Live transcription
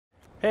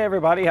Hey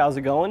everybody, how's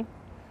it going?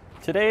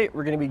 Today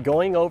we're going to be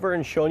going over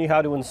and showing you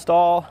how to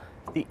install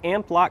the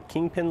AMPLock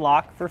King Pin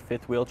Lock for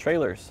fifth wheel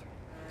trailers.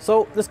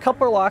 So this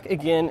coupler lock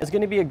again is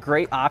going to be a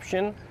great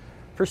option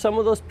for some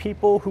of those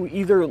people who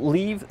either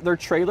leave their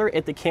trailer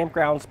at the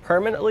campgrounds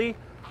permanently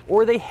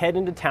or they head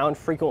into town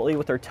frequently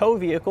with their tow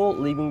vehicle,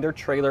 leaving their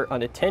trailer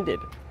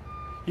unattended.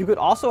 You could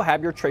also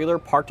have your trailer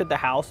parked at the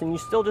house and you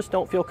still just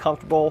don't feel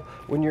comfortable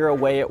when you're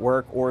away at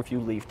work or if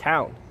you leave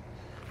town.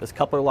 This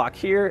coupler lock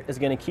here is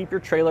going to keep your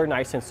trailer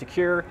nice and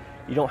secure.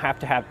 You don't have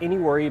to have any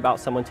worry about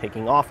someone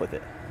taking off with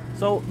it.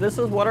 So this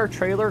is what our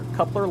trailer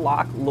coupler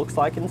lock looks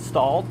like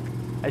installed.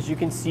 As you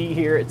can see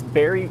here, it's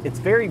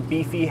very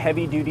beefy,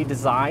 heavy duty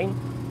design.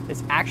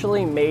 It's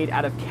actually made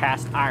out of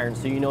cast iron,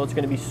 so you know it's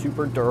going to be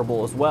super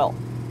durable as well.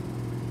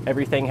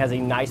 Everything has a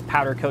nice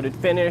powder coated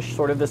finish,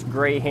 sort of this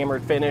gray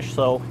hammered finish,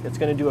 so it's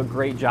going to do a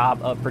great job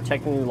of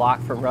protecting the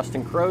lock from rust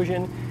and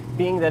corrosion,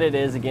 being that it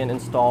is again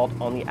installed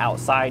on the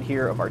outside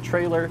here of our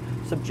trailer,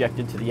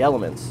 subjected to the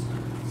elements.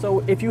 So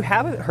if you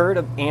haven't heard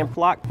of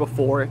AMPLock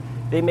before,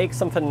 they make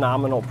some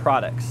phenomenal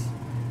products.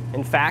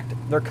 In fact,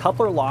 their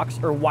coupler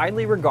locks are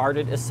widely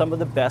regarded as some of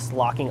the best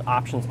locking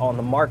options on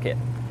the market.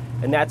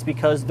 And that's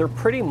because they're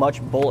pretty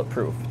much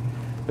bulletproof.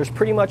 There's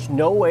pretty much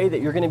no way that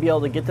you're going to be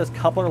able to get this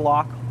coupler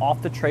lock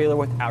off the trailer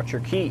without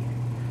your key.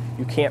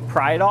 You can't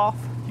pry it off,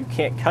 you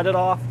can't cut it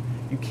off,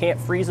 you can't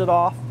freeze it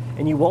off,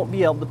 and you won't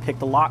be able to pick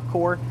the lock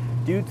core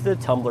due to the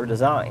tumbler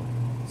design.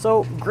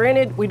 So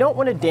granted, we don't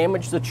want to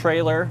damage the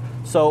trailer,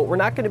 so we're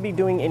not going to be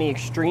doing any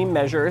extreme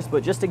measures,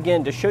 but just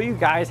again to show you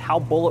guys how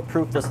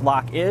bulletproof this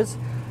lock is,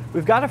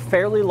 we've got a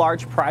fairly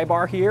large pry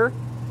bar here,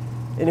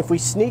 and if we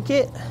sneak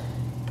it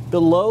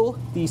below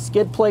the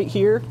skid plate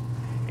here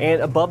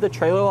and above the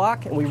trailer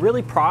lock and we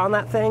really pry on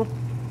that thing,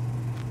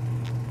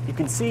 you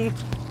can see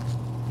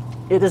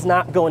it is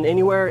not going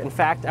anywhere. In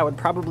fact, I would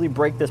probably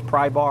break this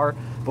pry bar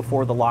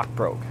before the lock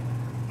broke.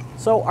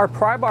 So our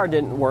pry bar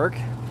didn't work.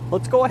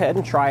 Let's go ahead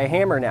and try a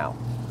hammer now.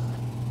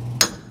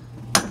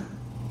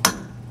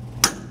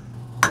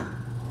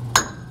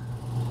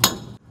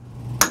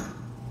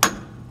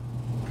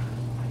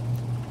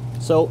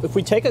 So if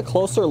we take a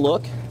closer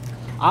look,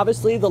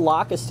 obviously the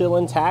lock is still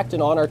intact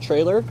and on our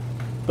trailer,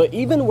 but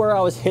even where I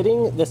was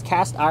hitting this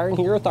cast iron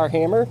here with our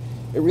hammer,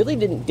 it really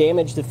didn't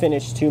damage the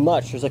finish too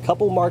much. There's a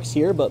couple marks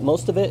here, but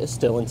most of it is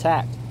still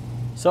intact.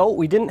 So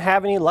we didn't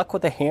have any luck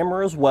with the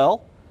hammer as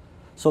well.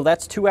 So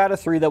that's 2 out of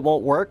 3 that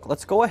won't work.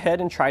 Let's go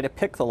ahead and try to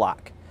pick the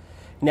lock.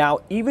 Now,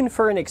 even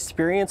for an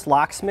experienced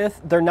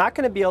locksmith, they're not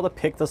going to be able to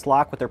pick this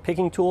lock with their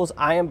picking tools.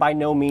 I am by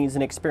no means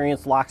an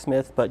experienced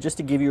locksmith, but just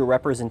to give you a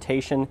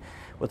representation,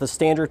 with a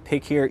standard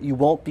pick here, you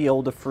won't be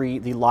able to free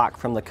the lock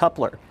from the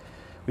coupler.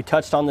 We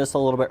touched on this a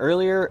little bit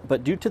earlier,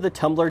 but due to the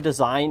tumbler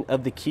design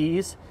of the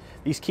keys,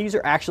 these keys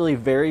are actually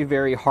very,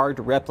 very hard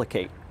to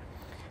replicate.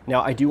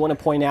 Now, I do want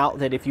to point out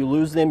that if you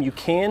lose them, you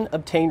can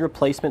obtain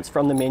replacements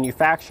from the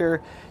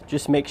manufacturer.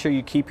 Just make sure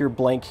you keep your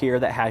blank here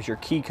that has your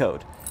key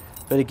code.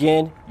 But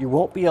again, you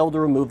won't be able to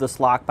remove this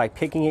lock by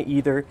picking it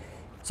either.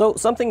 So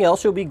something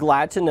else you'll be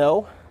glad to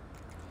know.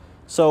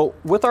 So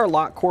with our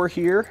lock core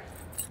here,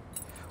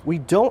 we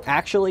don't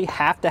actually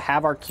have to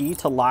have our key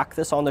to lock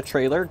this on the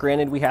trailer.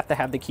 Granted, we have to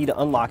have the key to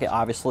unlock it,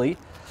 obviously.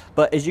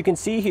 But as you can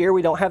see here,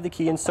 we don't have the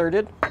key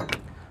inserted.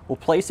 We'll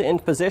place it in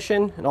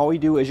position, and all we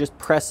do is just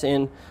press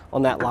in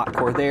on that lock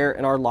core there,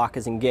 and our lock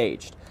is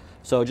engaged.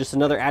 So just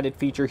another added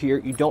feature here,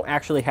 you don't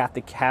actually have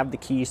to have the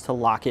keys to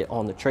lock it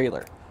on the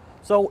trailer.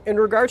 So in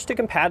regards to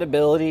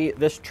compatibility,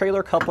 this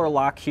trailer coupler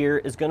lock here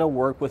is going to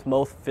work with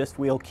most fifth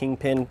wheel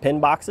Kingpin pin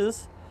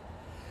boxes.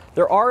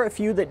 There are a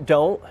few that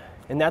don't,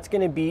 and that's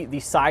going to be the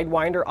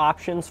Sidewinder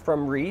options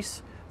from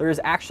Reese. There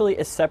is actually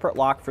a separate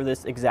lock for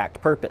this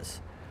exact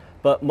purpose.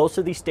 But most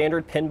of these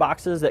standard pin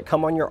boxes that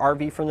come on your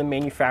RV from the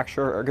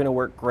manufacturer are going to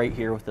work great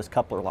here with this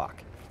coupler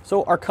lock.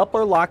 So our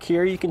coupler lock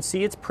here, you can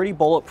see it's pretty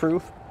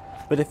bulletproof,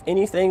 but if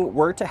anything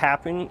were to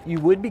happen, you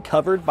would be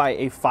covered by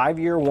a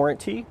 5-year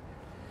warranty.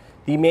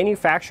 The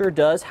manufacturer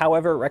does,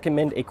 however,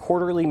 recommend a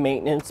quarterly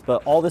maintenance,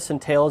 but all this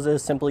entails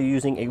is simply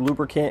using a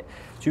lubricant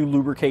to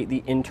lubricate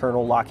the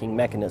internal locking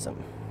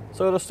mechanism.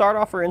 So to start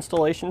off our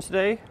installation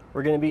today,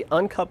 we're going to be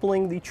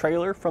uncoupling the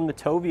trailer from the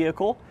tow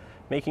vehicle,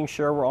 making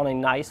sure we're on a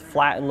nice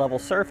flat and level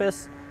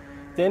surface.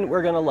 Then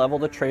we're going to level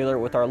the trailer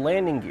with our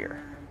landing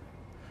gear.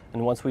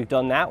 And once we've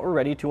done that, we're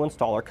ready to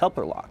install our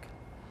coupler lock.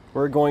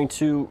 We're going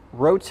to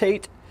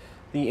rotate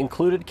the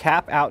included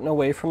cap out and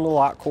away from the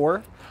lock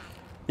core.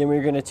 Then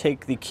we're going to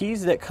take the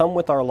keys that come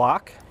with our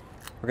lock.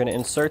 We're going to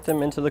insert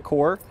them into the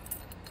core,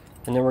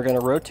 and then we're going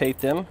to rotate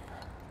them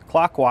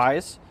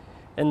clockwise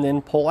and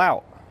then pull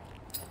out.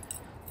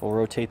 We'll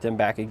rotate them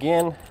back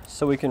again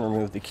so we can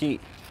remove the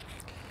key.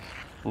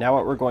 Now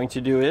what we're going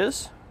to do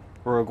is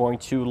we're going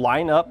to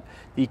line up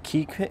the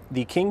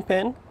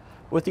kingpin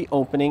with the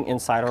opening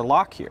inside our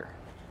lock here.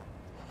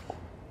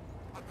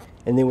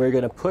 And then we're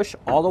going to push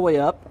all the way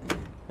up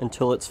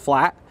until it's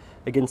flat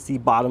against the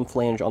bottom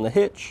flange on the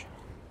hitch.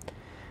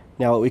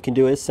 Now what we can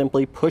do is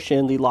simply push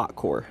in the lock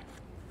core.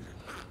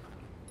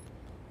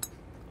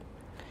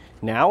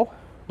 Now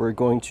we're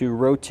going to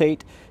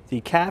rotate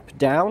the cap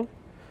down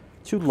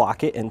to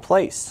lock it in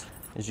place.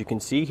 As you can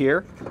see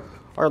here,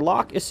 our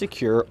lock is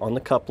secure on the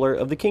coupler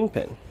of the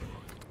Kingpin.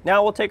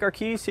 Now we'll take our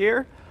keys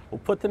here, we'll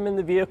put them in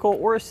the vehicle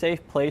or a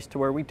safe place to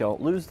where we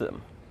don't lose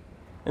them.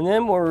 And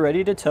then when we're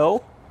ready to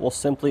tow, we'll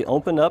simply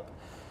open up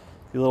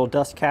the little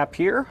dust cap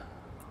here.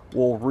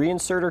 We'll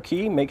reinsert our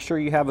key, make sure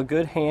you have a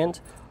good hand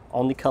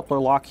on the coupler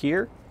lock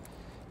here.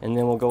 And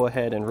then we'll go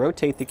ahead and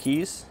rotate the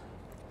keys,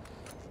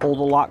 pull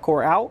the lock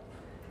core out,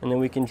 and then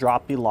we can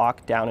drop the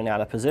lock down and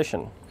out of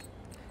position.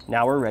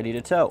 Now we're ready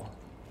to tow.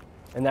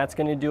 And that's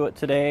going to do it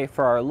today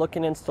for our look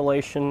and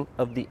installation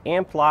of the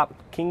AMPLock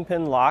King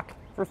Pin Lock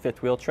for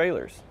fifth wheel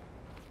trailers.